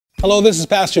Hello, this is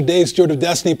Pastor Dave Stewart of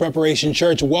Destiny Preparation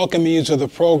Church, welcoming you to the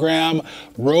program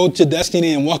Road to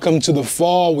Destiny, and welcome to the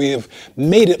fall. We have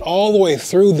made it all the way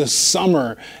through the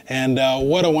summer, and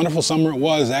what a wonderful summer it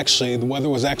was, actually. The weather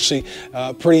was actually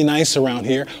pretty nice around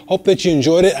here. Hope that you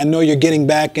enjoyed it. I know you're getting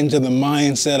back into the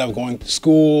mindset of going to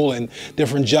school and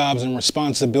different jobs and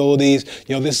responsibilities.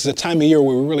 You know, this is a time of year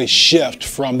where we really shift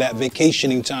from that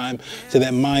vacationing time to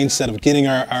that mindset of getting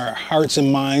our hearts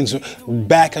and minds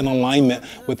back in alignment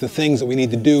with the things that we need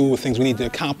to do, with things we need to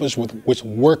accomplish, with which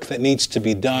work that needs to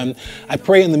be done. I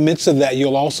pray in the midst of that,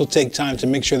 you'll also take time to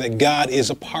make sure that God is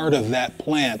a part of that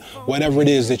plan, whatever it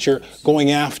is that you're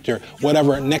going after,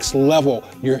 whatever next level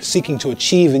you're seeking to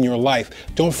achieve in your life.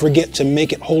 Don't forget to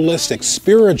make it holistic,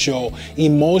 spiritual,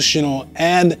 emotional,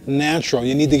 and natural.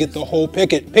 You need to get the whole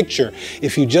picture.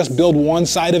 If you just build one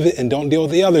side of it and don't deal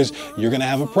with the others, you're going to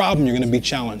have a problem. You're going to be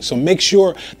challenged. So make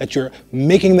sure that you're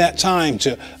making that time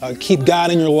to keep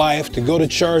God in your life, to go to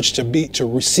church, to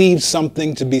receive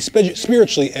something, to be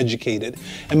spiritually educated.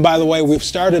 And by the way, we've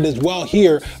started as well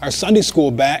here our Sunday school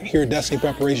back here at Destiny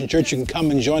Preparation Church. You can come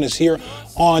and join us here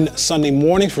on Sunday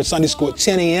mornings for Sunday school at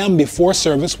 10 a.m. before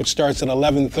service, which starts at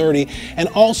 11:30. And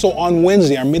also on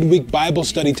Wednesday, our midweek Bible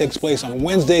study takes place on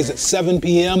Wednesdays at 7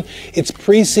 p.m. It's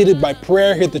preceded by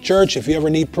prayer here at the church. If you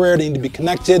ever need prayer, need to be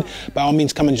connected, by all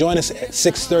means, come and join us at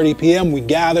 6:30 p.m. We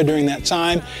gather during that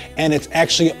time, and it's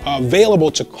actually available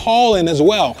to call in as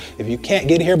well. If you can't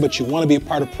get here but you want to be a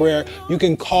part of prayer, you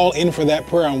can call in for that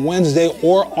prayer on Wednesday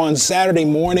or on Saturday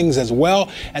mornings as well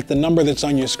at the number that's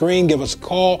on your screen. Give us a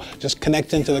call, just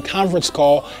connect into the conference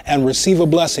call and receive a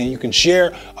blessing. You can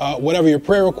share whatever your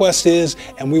prayer request is,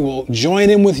 and we will join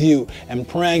in with you and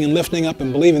praying and lifting up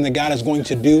and believing that God is going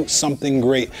to do something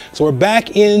great. So we're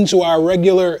back into our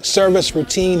regular service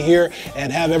routine here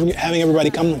and having everybody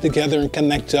come together and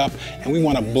connect up, and we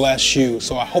want to bless you.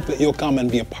 So I hope that you'll come and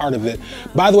be a part of it.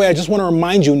 By the way, I just want to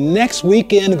remind you, next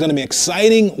weekend is going to be an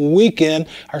exciting weekend.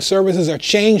 Our services are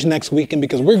changed next weekend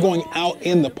because we're going out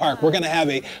in the park. We're going to have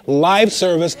a live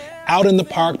service out in the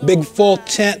park, big full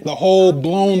tent, the whole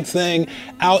blown thing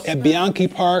out at Bianchi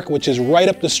Park, which is right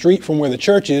up the street from where the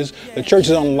church is. The church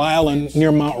is on Lyle and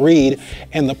near Mount Reed,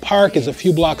 and the park is a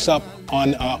few blocks up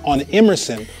on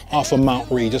Emerson off of Mount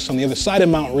Reed, just on the other side of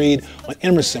Mount Reed on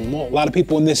Emerson. Well, a lot of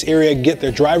people in this area get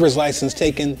their driver's license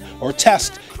taken or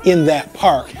test in that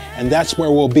park, and that's where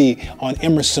we'll be on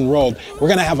Emerson Road. We're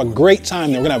going to have a great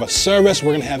time there. We're going to have a service.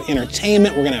 We're going to have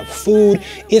entertainment. We're going to have food.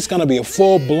 It's going to be a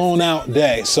full blown out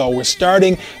day. So we're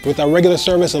starting with our regular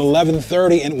service at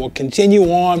 11:30, and we'll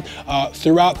continue on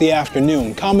throughout the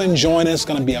afternoon. Come and join us. It's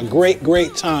going to be a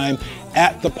great time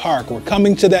at the park. We're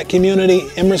coming to that community,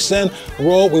 Emerson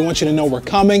Road. We want you to know we're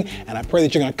coming, and I pray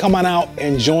that you're going to come on out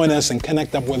and join us and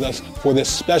connect up with us for this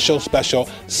special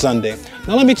Sunday.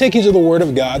 Now let me take you to the Word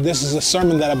of God. This is a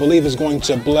sermon that I believe is going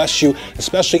to bless you,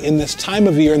 especially in this time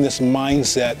of year, in this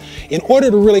mindset. In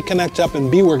order to really connect up and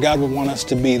be where God would want us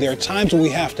to be, there are times when we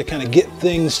have to kind of get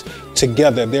things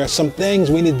together. There are some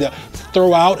things we need to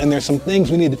throw out, and there's some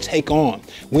things we need to take on.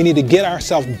 We need to get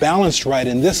ourselves balanced right,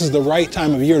 and this is the right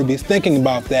time of year to be thinking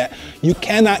about that. You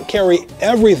cannot carry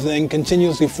everything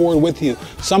continuously forward with you.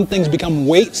 Some things become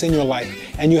weights in your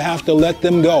life, and you have to let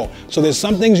them go. So there's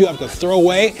some things you have to throw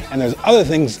away, and there's other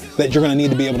things that you're going to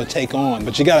need to be able to take on.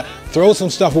 But you got to throw some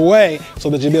stuff away so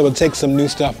that you'll be able to take some new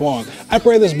stuff on. I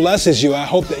pray this blesses you. I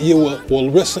hope that you will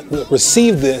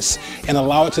receive this and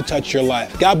allow it to touch your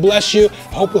life. God bless you.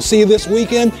 I hope we'll see you this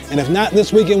weekend, and if not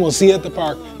this weekend, we'll see you at the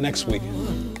park next week.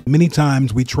 Many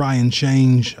times we try and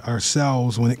change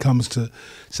ourselves when it comes to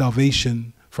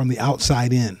salvation from the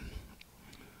outside in.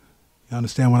 You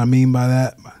understand what I mean by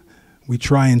that? We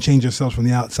try and change ourselves from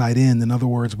the outside in. In other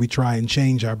words, we try and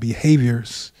change our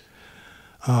behaviors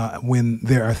when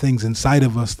there are things inside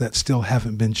of us that still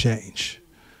haven't been changed.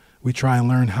 We try and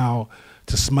learn how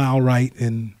to smile right,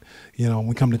 and when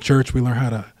we come to church, we learn how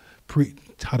to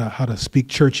how to speak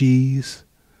churchese.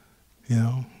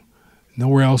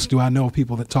 Nowhere else do I know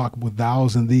people that talk with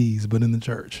thous and these, but in the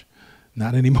church.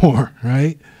 Not anymore,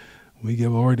 right? We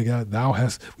give glory to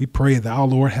God. We pray, thou,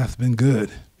 Lord, hath been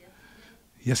good.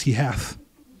 Yes, he hath.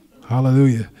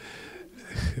 Hallelujah.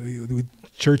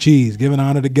 Churchese, giving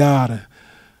honor to God.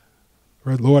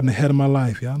 Lord in the head of my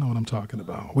life. Y'all know what I'm talking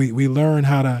about. We learn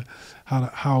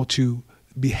how to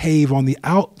behave on the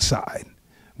outside.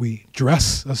 We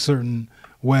dress a certain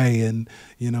way, and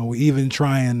we even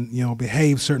try and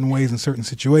behave certain ways in certain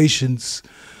situations.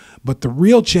 But the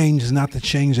real change is not the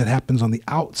change that happens on the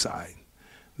outside.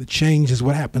 The change is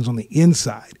what happens on the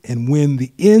inside. And when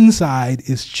the inside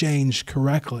is changed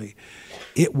correctly,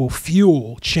 it will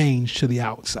fuel change to the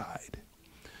outside.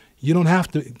 You don't have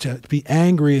to be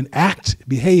angry and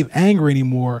behave angry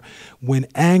anymore when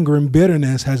anger and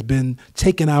bitterness has been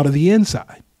taken out of the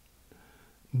inside.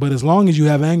 But as long as you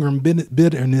have anger and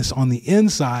bitterness on the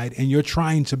inside and you're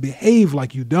trying to behave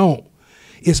like you don't,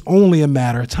 it's only a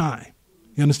matter of time.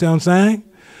 You understand what I'm saying?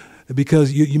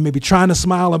 Because you may be trying to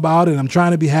smile about it. I'm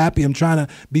trying to be happy. I'm trying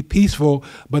to be peaceful.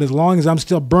 But as long as I'm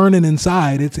still burning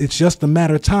inside, it's just a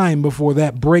matter of time before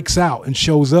that breaks out and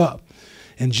shows up.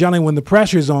 And generally when the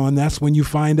pressure's on, that's when you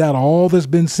find out all that's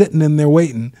been sitting in there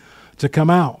waiting to come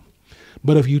out.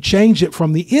 But if you change it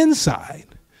from the inside,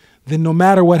 then no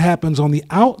matter what happens on the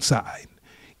outside,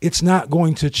 it's not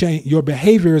going to change. Your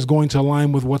behavior is going to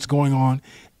align with what's going on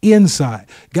inside.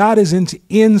 God is into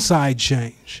inside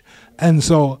change. And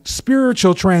so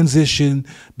spiritual transition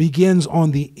begins on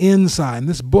the inside. And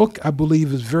this book, I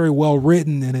believe, is very well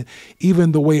written. And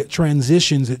even the way it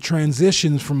transitions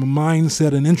from a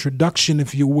mindset, an introduction,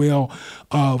 if you will,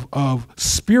 of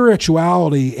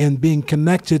spirituality and being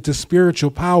connected to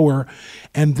spiritual power.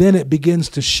 And then it begins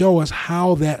to show us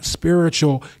how that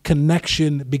spiritual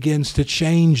connection begins to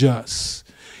change us.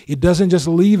 It doesn't just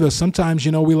leave us. Sometimes,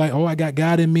 we like, oh, I got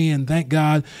God in me and thank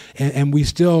God. And we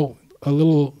still a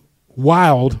little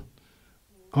wild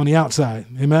on the outside.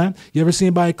 Amen. You ever see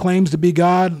anybody claims to be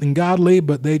God and godly,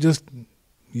 but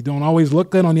you don't always look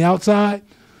good on the outside?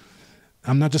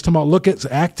 I'm not just talking about look it, so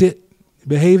act it,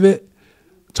 behave it,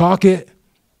 talk it.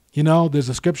 There's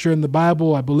a scripture in the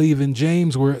Bible, I believe in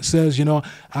James, where it says,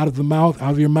 out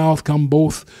of your mouth come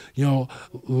both,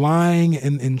 lying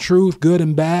and truth, good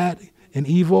and bad and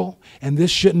evil. And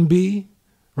this shouldn't be,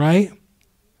 right?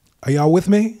 Are y'all with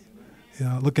me?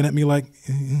 Looking at me like,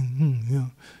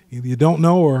 either you don't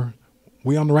know or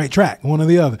we on the right track, one or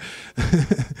the other.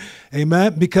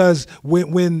 Amen. Because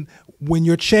when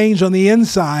you're changed on the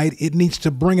inside, it needs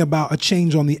to bring about a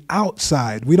change on the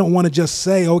outside. We don't want to just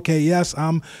say, okay, yes,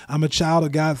 I'm a child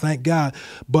of God, thank God,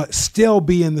 but still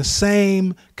be in the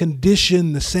same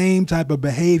condition, the same type of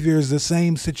behaviors, the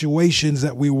same situations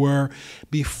that we were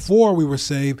before we were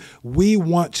saved. We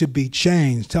want to be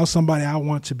changed. Tell somebody, I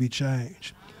want to be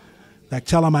changed. Like,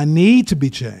 tell them I need to be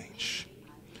changed.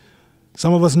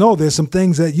 Some of us know there's some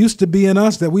things that used to be in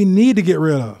us that we need to get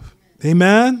rid of.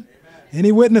 Amen?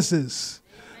 Any witnesses?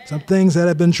 Some things that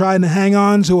have been trying to hang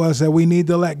on to us that we need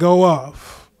to let go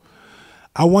of.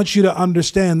 I want you to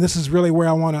understand, this is really where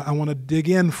I want to dig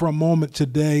in for a moment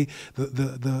today.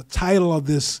 The title of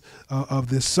this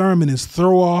sermon is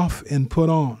Throw Off and Put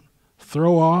On.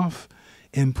 Throw off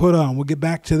and put on. We'll get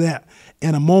back to that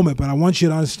in a moment, but I want you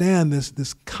to understand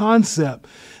this concept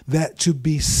that to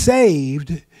be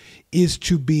saved is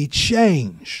to be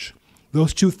changed.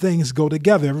 Those two things go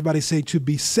together. Everybody say to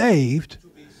be saved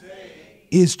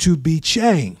is to be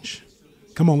changed.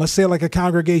 Come on, let's say it like a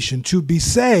congregation. To be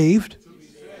saved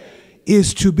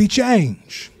is to be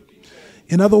changed.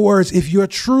 In other words, if you're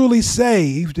truly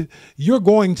saved, you're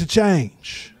going to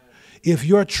change. If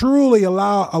you're truly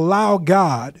allow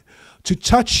God to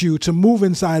touch you, to move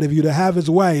inside of you, to have his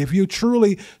way. If you're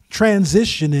truly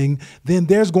transitioning, then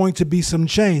there's going to be some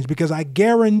change, because I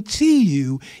guarantee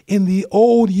you in the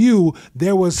old you,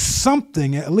 there was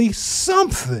something, at least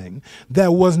something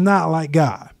that was not like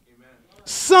God. Amen.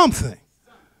 Something.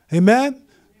 Amen.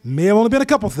 May have only been a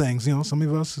couple things. Some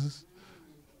of us is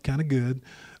kind of good,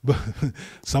 but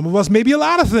some of us maybe a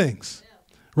lot of things.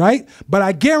 Right? But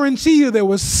I guarantee you there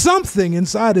was something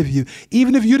inside of you.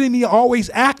 Even if you didn't always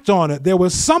act on it, there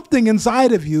was something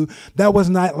inside of you that was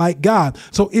not like God.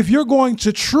 So if you're going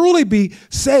to truly be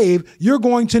saved, you're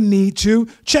going to need to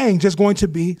change. There's going to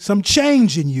be some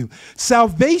change in you.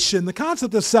 Salvation, the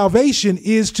concept of salvation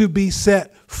is to be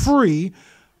set free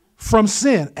from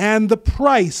sin and the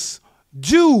price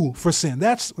due for sin.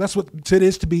 That's what it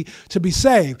is to be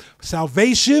saved.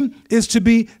 Salvation is to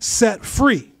be set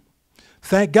free.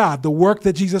 Thank God, the work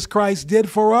that Jesus Christ did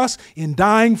for us in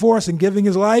dying for us and giving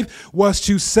his life was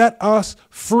to set us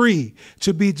free,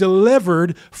 to be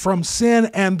delivered from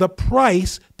sin and the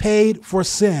price paid for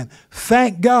sin.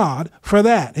 Thank God for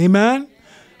that. Amen?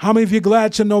 How many of you are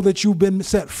glad to know that you've been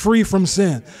set free from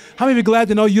sin? How many of you are glad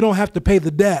to know you don't have to pay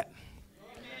the debt?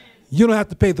 You don't have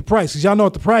to pay the price, because y'all know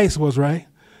what the price was, right?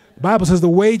 The Bible says the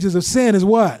wages of sin is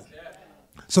what?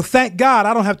 So thank God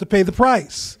I don't have to pay the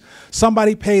price.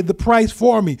 Somebody paid the price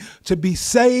for me. To be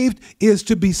saved is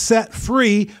to be set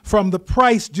free from the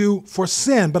price due for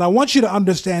sin. But I want you to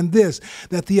understand this,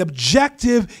 that the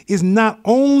objective is not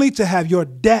only to have your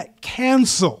debt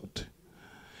canceled.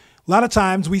 A lot of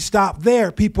times we stop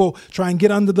there. People try and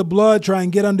get under the blood, try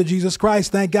and get under Jesus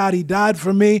Christ. Thank God he died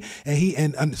for me.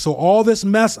 And so all this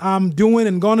mess I'm doing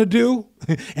and going to do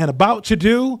and about to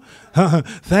do,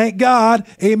 thank God,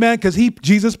 amen, because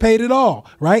Jesus paid it all,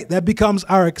 right? That becomes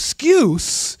our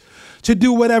excuse to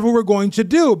do whatever we're going to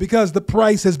do because the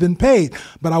price has been paid.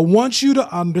 But I want you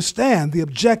to understand the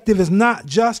objective is not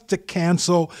just to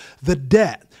cancel the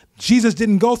debt. Jesus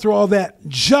didn't go through all that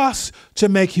just to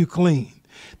make you clean.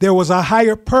 There was a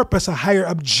higher purpose, a higher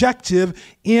objective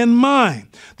in mind.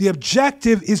 The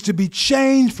objective is to be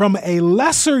changed from a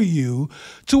lesser you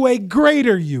to a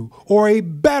greater you or a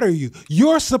better you.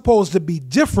 You're supposed to be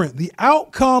different. The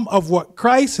outcome of what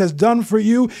Christ has done for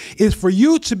you is for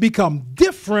you to become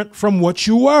different from what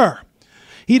you were.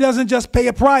 He doesn't just pay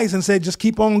a price and say, just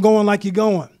keep on going like you're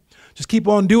going. Just keep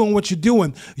on doing what you're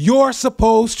doing. You're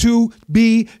supposed to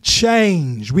be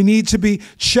changed. We need to be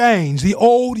changed. The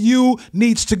old you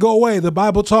needs to go away. The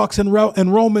Bible talks in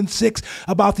Romans 6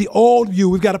 about the old you.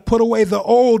 We've got to put away the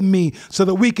old me so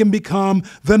that we can become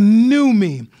the new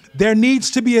me. There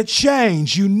needs to be a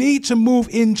change. You need to move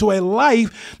into a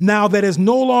life now that is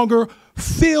no longer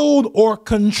filled or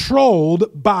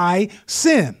controlled by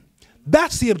sin.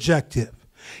 That's the objective.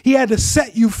 He had to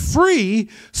set you free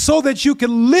so that you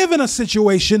can live in a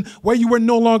situation where you were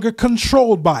no longer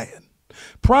controlled by it.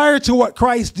 Prior to what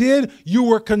Christ did, you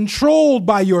were controlled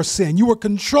by your sin. You were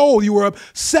controlled. You were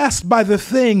obsessed by the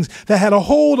things that had a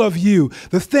hold of you,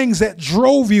 the things that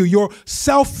drove you, your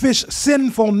selfish,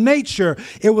 sinful nature.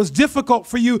 It was difficult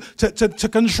for you to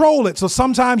control it. So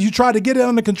sometimes you try to get it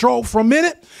under control for a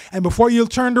minute, and before you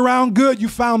turned around good, you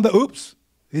found the oops.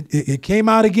 It came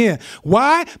out again.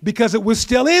 Why? Because it was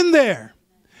still in there.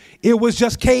 It was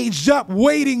just caged up,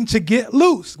 waiting to get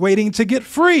loose, waiting to get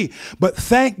free. But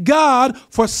thank God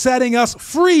for setting us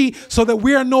free so that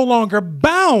we are no longer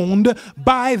bound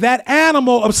by that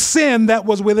animal of sin that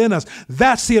was within us.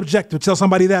 That's the objective. Tell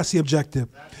somebody that's the objective.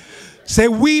 Say,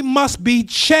 we must be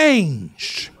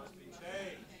changed.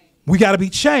 We got to be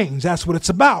changed. That's what it's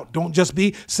about. Don't just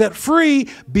be set free,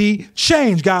 be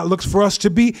changed. God looks for us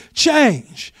to be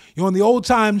changed. You know, in the old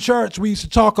time church, we used to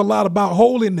talk a lot about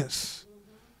holiness.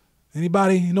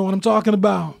 Anybody know what I'm talking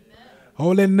about?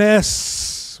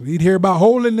 Holiness. We'd hear about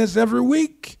holiness every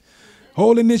week.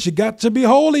 Holiness, you got to be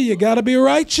holy. You got to be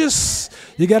righteous.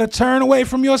 You got to turn away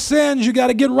from your sins. You got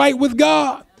to get right with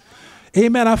God.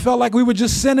 Amen. I felt like we were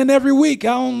just sinning every week.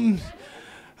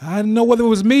 I didn't know whether it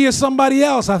was me or somebody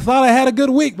else. I thought I had a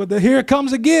good week, but here it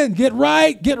comes again. Get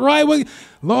right with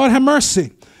Lord have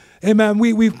mercy. Amen.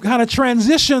 We've kind of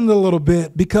transitioned a little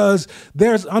bit because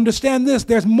understand this,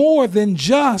 there's more than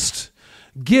just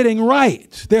getting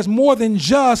right. There's more than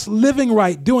just living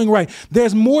right, doing right.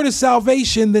 There's more to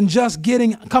salvation than just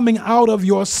coming out of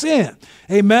your sin.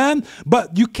 Amen.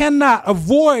 But you cannot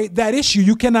avoid that issue.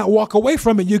 You cannot walk away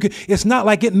from it. It's not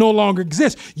like it no longer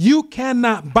exists. You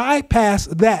cannot bypass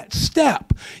that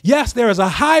step. Yes, there is a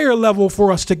higher level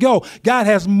for us to go. God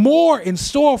has more in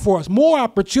store for us, more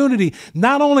opportunity.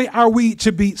 Not only are we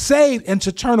to be saved and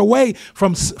to turn away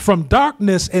from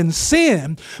darkness and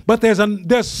sin, but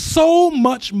there's so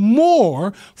much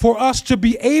more for us to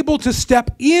be able to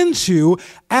step into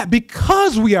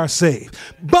because we are saved.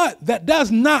 But that does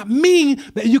not mean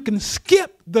that you can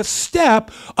skip the step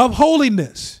of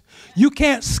holiness. You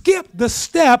can't skip the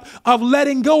step of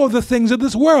letting go of the things of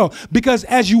this world, because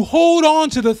as you hold on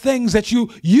to the things that you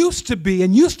used to be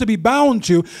and used to be bound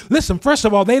to, listen, first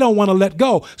of all, they don't want to let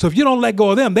go. So if you don't let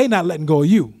go of them, they're not letting go of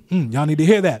you. Y'all need to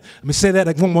hear that. Let me say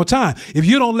that one more time. If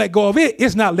you don't let go of it,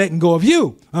 it's not letting go of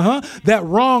you. That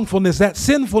wrongfulness, that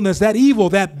sinfulness, that evil,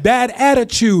 that bad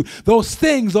attitude, those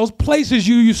things, those places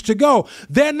you used to go,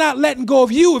 they're not letting go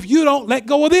of you if you don't let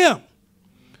go of them.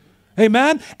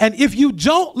 Amen. And if you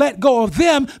don't let go of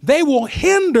them, they will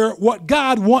hinder what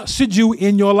God wants to do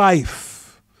in your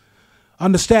life.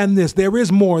 Understand this. There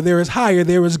is more. There is higher.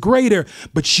 There is greater.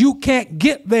 But you can't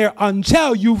get there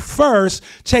until you first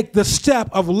take the step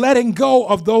of letting go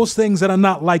of those things that are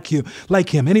not like you, like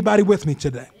him. Anybody with me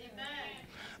today?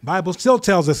 Bible still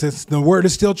tells us this. The word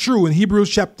is still true. In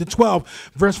Hebrews chapter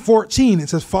 12, verse 14, it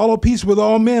says, follow peace with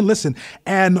all men. Listen,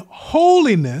 and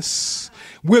holiness,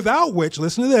 without which,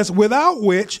 listen to this, without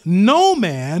which no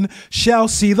man shall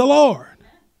see the Lord.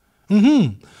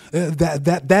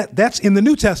 That's in the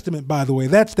New Testament, by the way.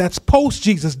 That's post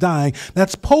Jesus dying.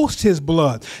 That's post his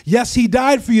blood. Yes, he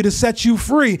died for you to set you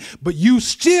free, but you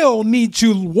still need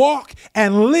to walk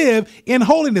and live in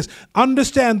holiness.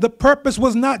 Understand, the purpose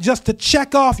was not just to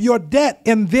check off your debt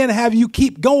and then have you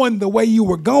keep going the way you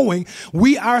were going.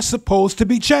 We are supposed to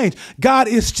be changed. God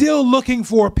is still looking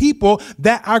for people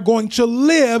that are going to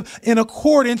live in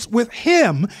accordance with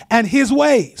him and his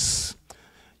ways.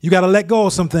 You got to let go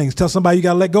of some things. Tell somebody you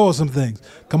got to let go of some things.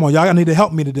 Come on, y'all need to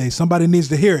help me today. Somebody needs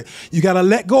to hear it. You got to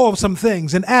let go of some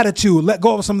things, an attitude, let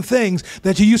go of some things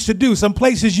that you used to do, some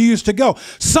places you used to go.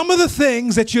 Some of the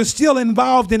things that you're still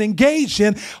involved and engaged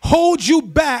in hold you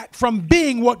back from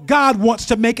being what God wants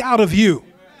to make out of you.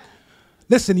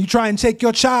 Listen, you try and take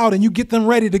your child and you get them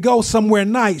ready to go somewhere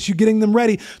nice. You're getting them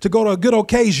ready to go to a good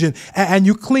occasion, and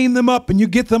you clean them up and you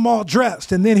get them all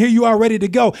dressed. And then here you are ready to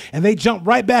go, and they jump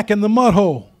right back in the mud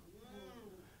hole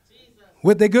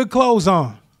with their good clothes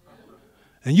on.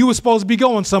 And you were supposed to be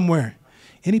going somewhere.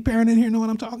 Any parent in here know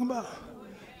what I'm talking about?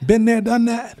 Been there, done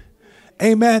that?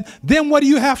 Amen. Then what do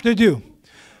you have to do?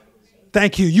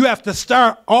 Thank you. You have to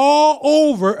start all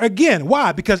over again.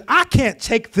 Why? Because I can't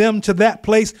take them to that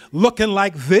place looking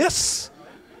like this.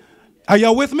 Are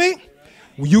y'all with me?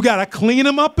 You got to clean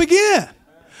them up again.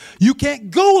 You can't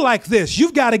go like this.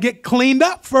 You've got to get cleaned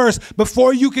up first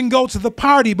before you can go to the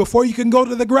party, before you can go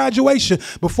to the graduation,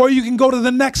 before you can go to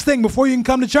the next thing, before you can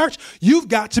come to church. You've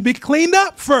got to be cleaned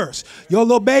up first. Your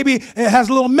little baby has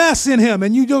a little mess in him,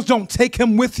 and you just don't take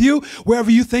him with you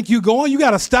wherever you think you're going. You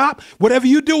got to stop whatever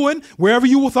you're doing, wherever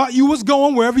you thought you was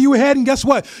going, wherever you were heading. Guess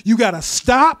what? You got to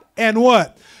stop and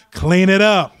what? Clean it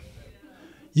up.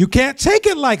 You can't take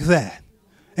it like that.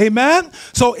 Amen.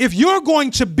 So if you're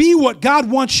going to be what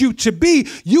God wants you to be,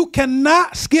 you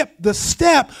cannot skip the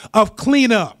step of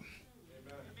clean up.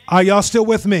 Are y'all still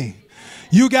with me?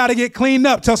 You got to get cleaned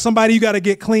up. Tell somebody you got to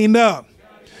get cleaned up.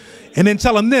 And then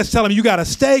tell them this. Tell them you got to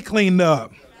stay cleaned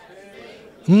up.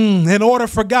 In order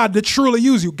for God to truly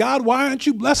use you. God, why aren't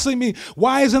you blessing me?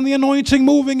 Why isn't the anointing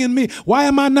moving in me? Why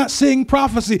am I not seeing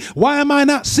prophecy? Why am I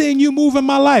not seeing you move in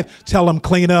my life? Tell them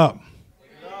clean up.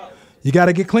 You got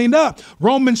to get cleaned up.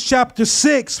 Romans chapter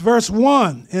 6, verse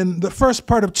 1, in the first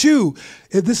part of 2,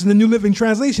 this is the New Living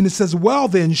Translation. It says, well,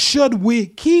 then, should we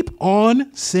keep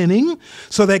on sinning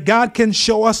so that God can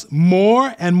show us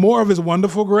more and more of his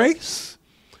wonderful grace?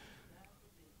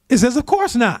 It says, of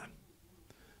course not.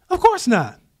 Of course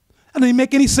not. That doesn't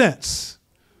make any sense.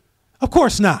 Of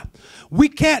course not. We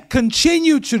can't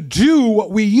continue to do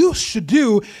what we used to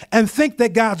do and think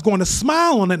that God's going to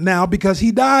smile on it now because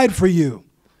he died for you.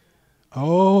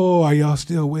 Oh, are y'all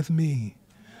still with me?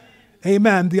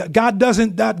 Amen. God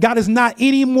is not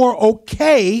any more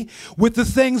okay with the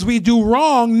things we do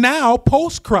wrong now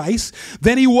post Christ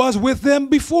than he was with them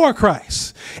before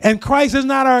Christ. And Christ is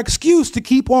not our excuse to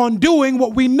keep on doing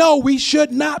what we know we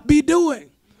should not be doing.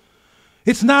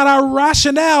 It's not our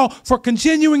rationale for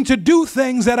continuing to do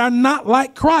things that are not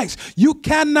like Christ. You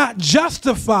cannot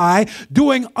justify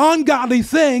doing ungodly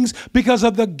things because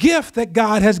of the gift that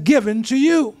God has given to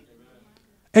you.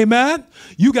 Amen.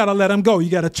 You got to let them go. You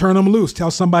got to turn them loose.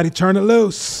 Tell somebody, turn it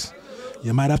loose.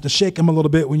 You might have to shake them a little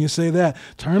bit when you say that.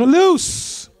 Turn it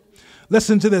loose.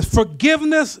 Listen to this.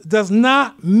 Forgiveness does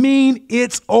not mean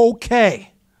it's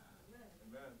okay.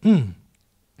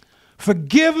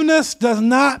 Forgiveness does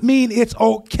not mean it's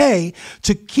okay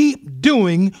to keep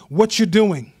doing what you're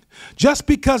doing. Just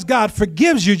because God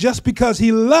forgives you, just because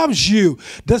he loves you,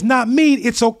 does not mean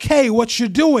it's okay what you're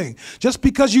doing. Just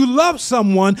because you love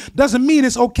someone doesn't mean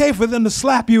it's okay for them to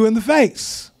slap you in the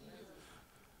face.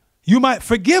 You might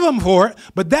forgive them for it,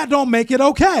 but that don't make it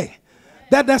okay.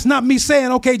 That's not me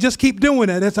saying, okay, just keep doing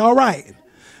it. It's all right.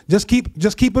 Just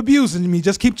keep abusing me.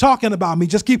 Just keep talking about me.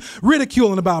 Just keep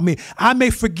ridiculing about me. I may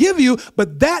forgive you,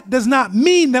 but that does not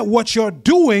mean that what you're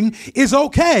doing is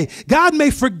okay. God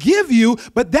may forgive you,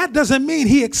 but that doesn't mean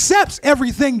he accepts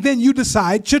everything then you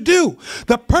decide to do.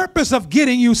 The purpose of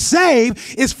getting you saved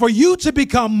is for you to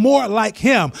become more like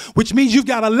him, which means you've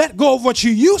got to let go of what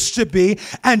you used to be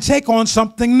and take on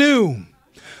something new.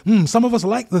 Some of us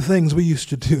like the things we used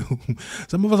to do.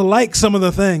 Some of us like some of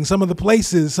the things, some of the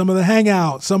places, some of the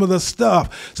hangouts, some of the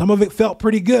stuff. Some of it felt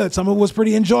pretty good. Some of it was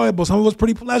pretty enjoyable. Some of it was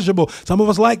pretty pleasurable. Some of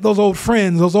us like those old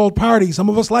friends, those old parties. Some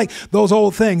of us like those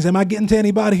old things. Am I getting to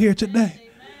anybody here today?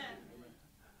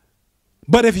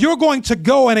 But if you're going to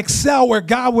go and excel where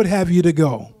God would have you to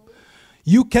go,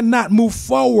 you cannot move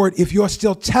forward if you're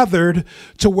still tethered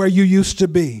to where you used to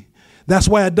be. That's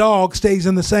why a dog stays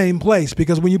in the same place,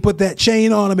 because when you put that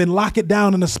chain on them and lock it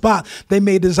down in a spot, they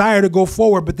may desire to go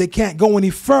forward, but they can't go any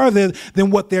further than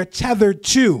what they're tethered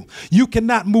to. You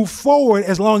cannot move forward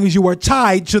as long as you are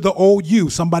tied to the old you.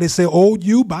 Somebody say, old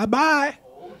you, bye-bye.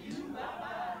 Old you,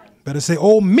 bye-bye. Better say,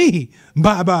 old me,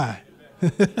 bye-bye.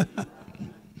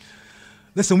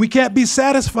 Listen, we can't be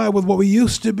satisfied with what we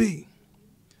used to be.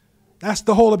 That's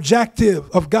the whole objective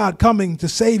of God coming to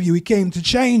save you. He came to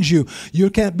change you.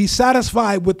 You can't be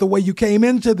satisfied with the way you came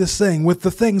into this thing, with the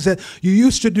things that you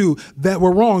used to do that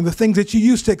were wrong, the things that you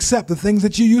used to accept, the things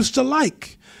that you used to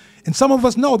like. And some of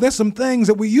us know there's some things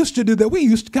that we used to do that we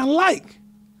used to kind of like.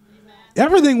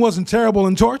 Everything wasn't terrible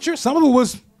and torture. Some of it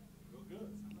was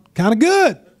kind of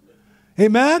good.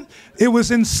 Amen. It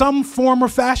was in some form or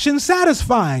fashion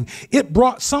satisfying. It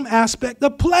brought some aspect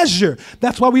of pleasure.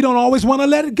 That's why we don't always want to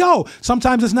let it go.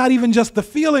 Sometimes it's not even just the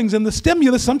feelings and the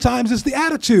stimulus. Sometimes it's the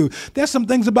attitude. There's some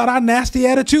things about our nasty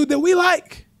attitude that we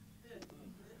like.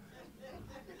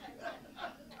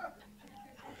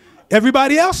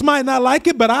 Everybody else might not like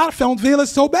it, but I don't feel it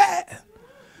so bad.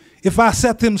 If I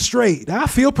set them straight, I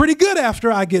feel pretty good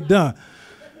after I get done.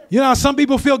 You know, some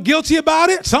people feel guilty about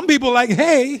it. Some people like,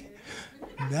 hey,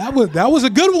 that was a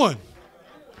good one.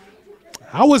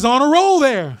 I was on a roll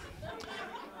there.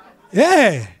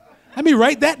 Yeah. Let me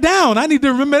write that down. I need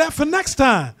to remember that for next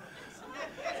time.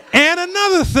 And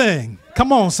another thing.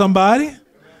 Come on, somebody.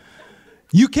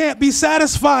 You can't be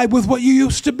satisfied with what you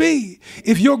used to be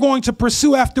if you're going to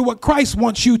pursue after what Christ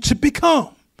wants you to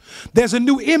become. There's a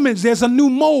new image, there's a new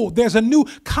mold, there's a new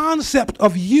concept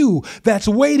of you that's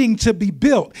waiting to be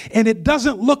built. And it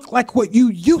doesn't look like what you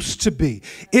used to be.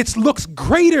 It looks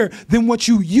greater than what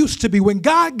you used to be. When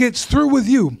God gets through with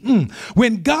you,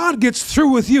 when God gets through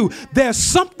with you, there's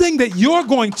something that you're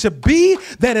going to be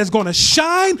that is going to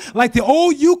shine like the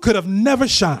old you could have never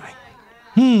shined.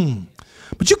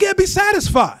 But you can't be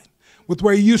satisfied with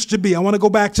where you used to be. I want to go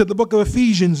back to the book of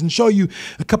Ephesians and show you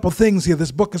a couple things here.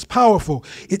 This book is powerful.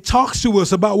 It talks to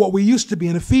us about what we used to be.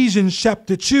 In Ephesians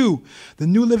chapter 2, the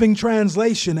New Living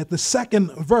Translation, at the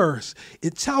second verse,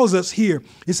 it tells us here,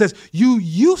 it says, you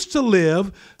used to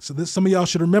live, so this, some of y'all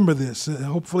should remember this.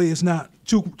 Hopefully it's not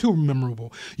too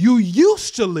memorable. You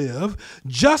used to live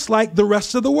just like the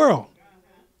rest of the world,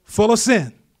 full of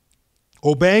sin,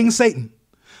 obeying Satan,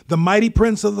 the mighty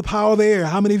prince of the power of the air.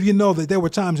 How many of you know that there were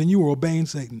times when you were obeying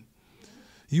Satan?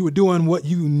 You were doing what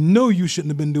you know you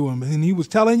shouldn't have been doing, and he was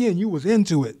telling you and you was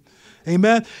into it.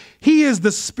 Amen. He is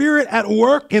the spirit at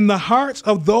work in the hearts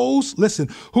of those, listen,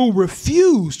 who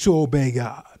refuse to obey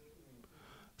God.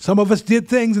 Some of us did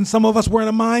things and some of us were in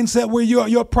a mindset where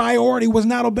your priority was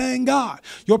not obeying God.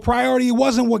 Your priority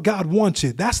wasn't what God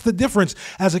wanted. That's the difference.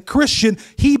 As a Christian,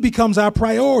 he becomes our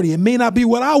priority. It may not be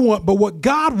what I want, but what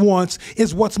God wants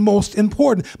is what's most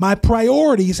important. My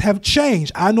priorities have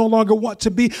changed. I no longer want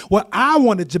to be what I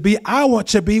wanted to be. I want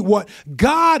to be what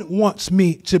God wants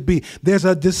me to be. There's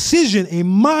a decision, a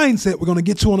mindset we're going to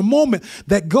get to in a moment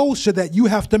that goes to that. You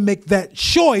have to make that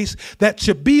choice that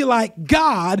to be like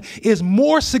God is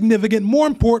more significant, more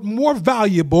important, more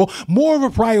valuable, more of a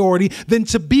priority than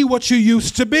to be what you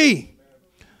used to be.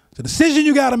 It's a decision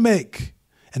you got to make,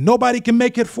 and nobody can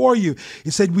make it for you. He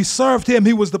said, we served him.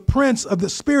 He was the prince of the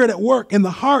spirit at work in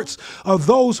the hearts of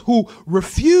those who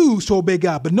refuse to obey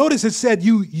God. But notice it said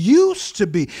you used to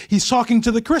be. He's talking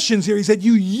to the Christians here. He said,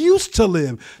 you used to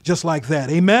live just like that.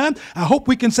 Amen. I hope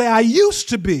we can say I used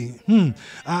to be.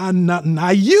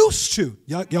 I used to.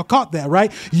 Y'all caught that,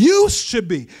 right? Used to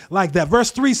be like that. Verse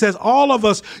 3 says, all of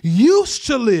us used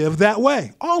to live that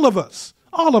way. All of us.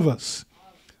 All of us.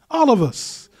 All of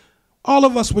us. All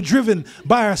of us were driven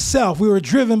by ourselves. We were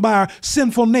driven by our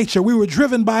sinful nature. We were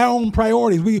driven by our own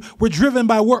priorities. We were driven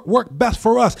by what worked best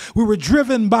for us. We were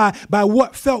driven by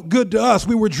what felt good to us.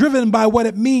 We were driven by what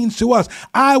it means to us.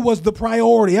 I was the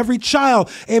priority. Every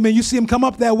child, amen, you see them come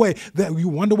up that way. That you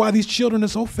wonder why these children are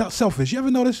so selfish. You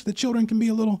ever notice the children can be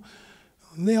a little,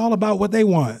 they all about what they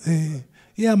want.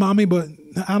 Yeah, mommy, but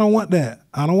I don't want that.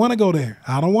 I don't want to go there.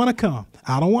 I don't want to come.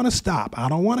 I don't want to stop. I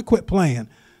don't want to quit playing.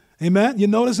 Amen. You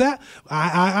notice that?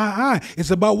 It's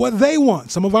about what they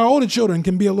want. Some of our older children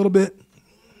can be a little bit,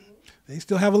 they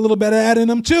still have a little bit of that in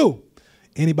them too.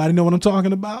 Anybody know what I'm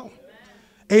talking about?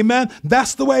 Amen.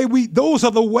 That's the way those are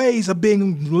the ways of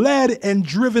being led and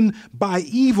driven by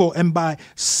evil and by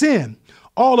sin.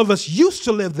 All of us used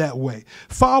to live that way,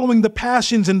 following the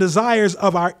passions and desires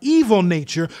of our evil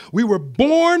nature. We were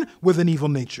born with an evil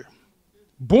nature.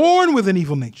 Born with an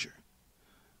evil nature.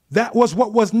 That was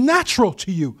what was natural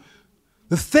to you.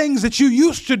 The things that you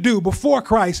used to do before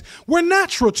Christ were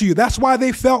natural to you. That's why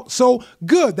they felt so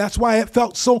good. That's why it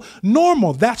felt so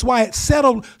normal. That's why it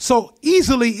settled so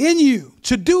easily in you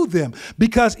to do them,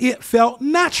 because it felt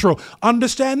natural.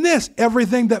 Understand this,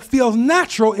 everything that feels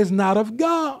natural is not of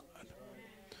God.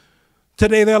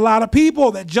 Today, there are a lot of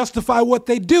people that justify what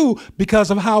they do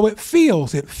because of how it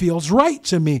feels. It feels right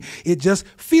to me. It just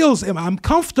feels, I'm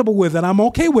comfortable with it. I'm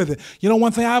okay with it. You know,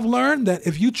 one thing I've learned, that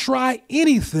if you try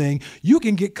anything, you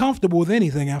can get comfortable with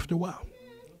anything after a while.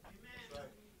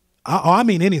 I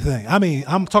mean anything. I mean,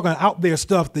 I'm talking out there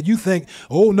stuff that you think,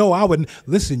 oh no, I wouldn't.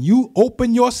 Listen, you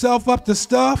open yourself up to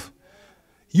stuff.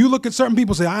 You look at certain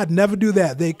people and say, I'd never do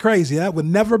that. They're crazy. That would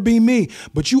never be me.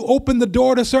 But you open the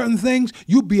door to certain things,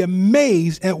 you'd be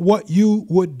amazed at what you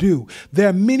would do. There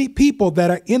are many people that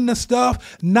are in the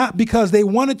stuff, not because they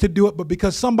wanted to do it, but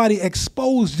because somebody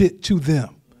exposed it to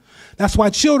them. That's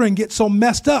why children get so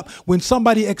messed up when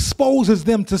somebody exposes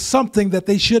them to something that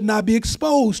they should not be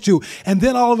exposed to. And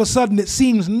then all of a sudden it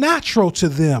seems natural to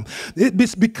them.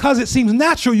 It's because it seems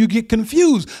natural, you get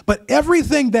confused. But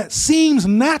everything that seems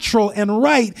natural and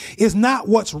right is not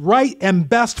what's right and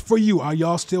best for you. Are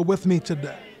y'all still with me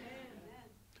today?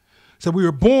 So we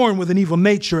were born with an evil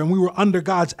nature and we were under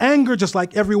God's anger just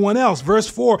like everyone else. Verse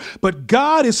 4, but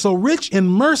God is so rich in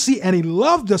mercy and he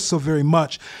loved us so very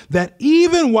much that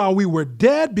even while we were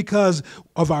dead because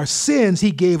of our sins,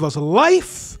 he gave us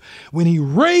life when he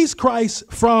raised Christ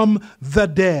from the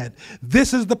dead.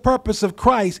 This is the purpose of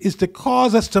Christ, is to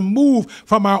cause us to move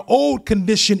from our old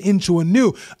condition into a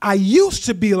new. I used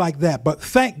to be like that, but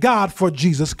thank God for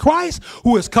Jesus Christ,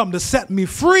 who has come to set me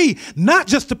free, not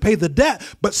just to pay the debt,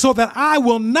 but so that I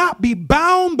will not be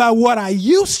bound by what I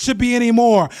used to be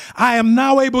anymore. I am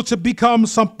now able to become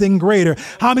something greater.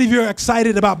 How many of you are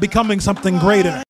excited about becoming something greater?